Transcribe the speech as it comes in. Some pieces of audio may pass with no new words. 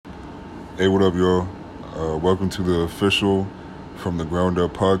Hey, what up, y'all? Welcome to the official From the Ground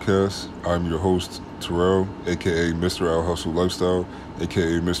Up podcast. I'm your host, Terrell, aka Mr. Out Hustle Lifestyle,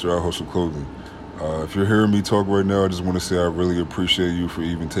 aka Mr. Out Hustle Clothing. If you're hearing me talk right now, I just want to say I really appreciate you for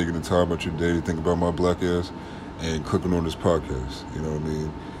even taking the time out your day to think about my black ass and clicking on this podcast. You know what I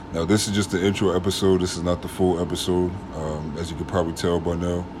mean? Now, this is just the intro episode. This is not the full episode, as you can probably tell by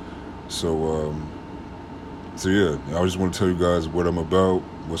now. So, so yeah, I just want to tell you guys what I'm about,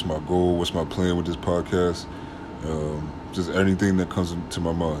 what's my goal, what's my plan with this podcast, just anything that comes to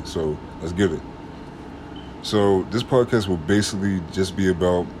my mind. So let's get it. So this podcast will basically just be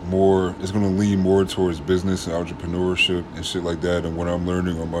about more. It's going to lean more towards business and entrepreneurship and shit like that, and what I'm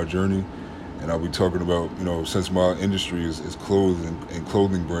learning on my journey. And I'll be talking about, since my industry is clothing and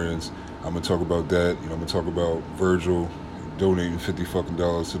clothing brands, I'm gonna talk about that. I'm gonna talk about Virgil donating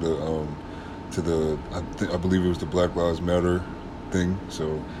 $50 to the I believe it was the Black Lives Matter thing. So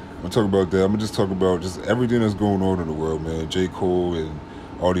I'm gonna talk about that. I'm gonna just talk about just everything that's going on in the world, man. J. Cole and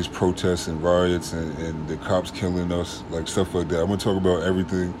all these protests and riots and the cops killing us, like stuff like that. I'm gonna talk about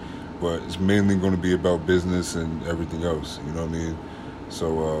everything, but it's mainly gonna be about business and everything else. You know what I mean?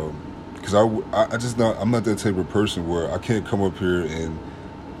 So, because I'm not that type of person where I can't come up here and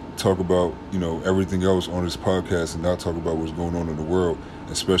talk about everything else on this podcast and not talk about what's going on in the world,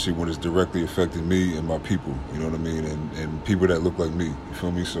 especially when it's directly affecting me and my people. You know what I mean? And people that look like me. You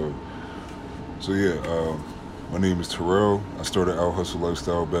feel me? So yeah. My name is Terrell. I started Out Hustle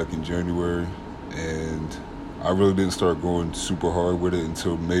Lifestyle back in January, and I really didn't start going super hard with it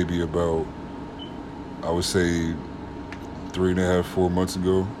until maybe about, I would say, 3.5, 4 months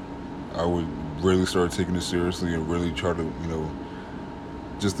ago. I would really start taking it seriously and really try to,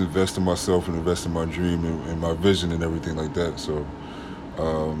 just invest in myself and invest in my dream and my vision and everything like that. So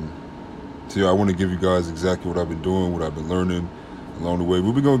yeah, I want to give you guys exactly what I've been doing, what I've been learning along the way.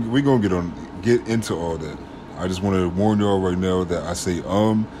 We're gonna get into all that. I just want to warn y'all right now that I say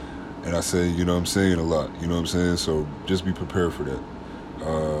and I say I'm saying a lot. You know what I'm saying? So just be prepared for that.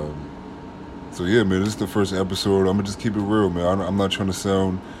 So yeah, man, this is the first episode. I'm gonna just keep it real, man. I'm not trying to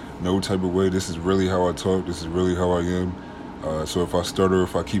sound no type of way. This is really how I talk. This is really how I am. So if I stutter,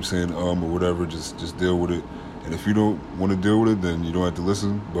 if I keep saying or whatever, just deal with it. And if you don't want to deal with it, then you don't have to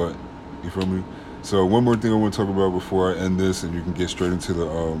listen. But you feel me? So one more thing I want to talk about before I end this, and you can get straight into the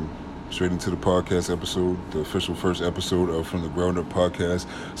podcast episode, the official first episode of From the Ground Up podcast.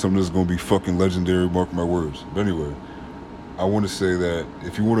 Something that's gonna be fucking legendary. Mark my words. But anyway, I want to say that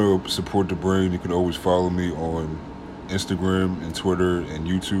if you want to support the brand, you can always follow me on Instagram and Twitter and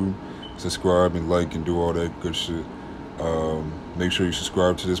YouTube. Subscribe and like and do all that good shit. Make sure you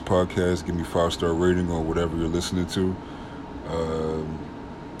subscribe to this podcast. Give me 5-star rating on whatever you're listening to.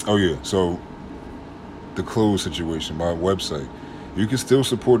 Oh yeah, so the clothes situation, my website. You can still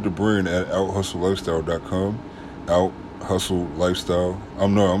support the brand at outhustlelifestyle.com. Out Hustle Lifestyle.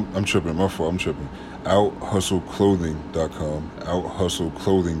 I'm tripping. My fault. I'm tripping. Outhustleclothing.com.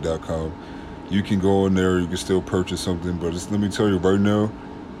 Outhustleclothing.com. You can go in there. You can still purchase something, but let me tell you right now,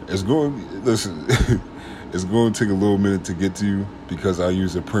 it's going to take a little minute to get to you because I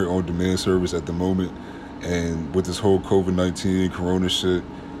use a print-on-demand service at the moment, and with this whole COVID-19 Corona shit,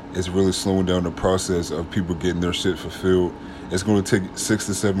 it's really slowing down the process of people getting their shit fulfilled. It's going to take 6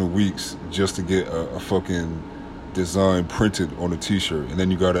 to 7 weeks just to get a fucking design printed on a t-shirt, and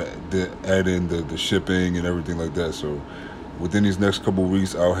then you got to add in the shipping and everything like that. So within these next couple of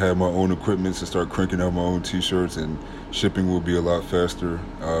weeks, I'll have my own equipment to start cranking out my own t-shirts, and shipping will be a lot faster.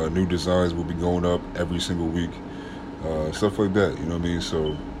 New designs will be going up every single week. Stuff like that, you know what I mean?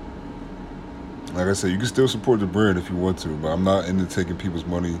 So like I said, you can still support the brand if you want to, but I'm not into taking people's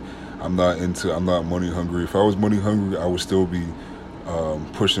money. I'm not money hungry. If I was money hungry, I would still be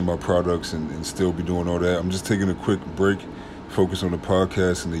pushing my products and still be doing all that. I'm just taking a quick break, focus on the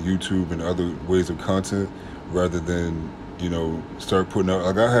podcast and the YouTube and other ways of content, rather than start putting out.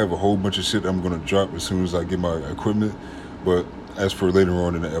 Like, I have a whole bunch of shit I'm gonna drop as soon as I get my equipment, but as for later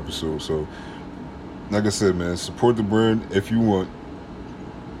on in the episode. So like I said, man, support the brand if you want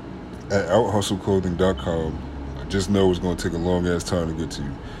at outhustleclothing.com. Just know it's going to take a long ass time to get to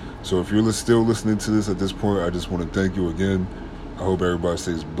you. So if you're still listening to this at this point, I just want to thank you again. I hope everybody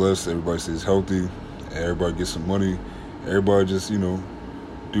stays blessed, everybody stays healthy, everybody gets some money, everybody just, do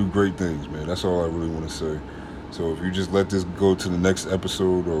great things, man. That's all I really want to say. So if you just let this go to the next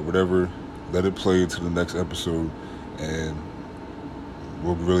episode or whatever, let it play into the next episode, and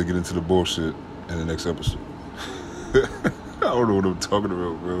we'll really get into the bullshit in the next episode. I don't know what I'm talking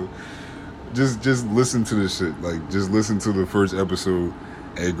about, bro. Just listen to this shit. Like, just listen to the first episode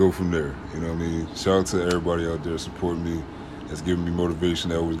and go from there. You know what I mean? Shout out to everybody out there supporting me that's giving me motivation,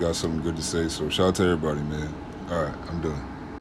 that always got something good to say. So shout out to everybody, man. All right, I'm done.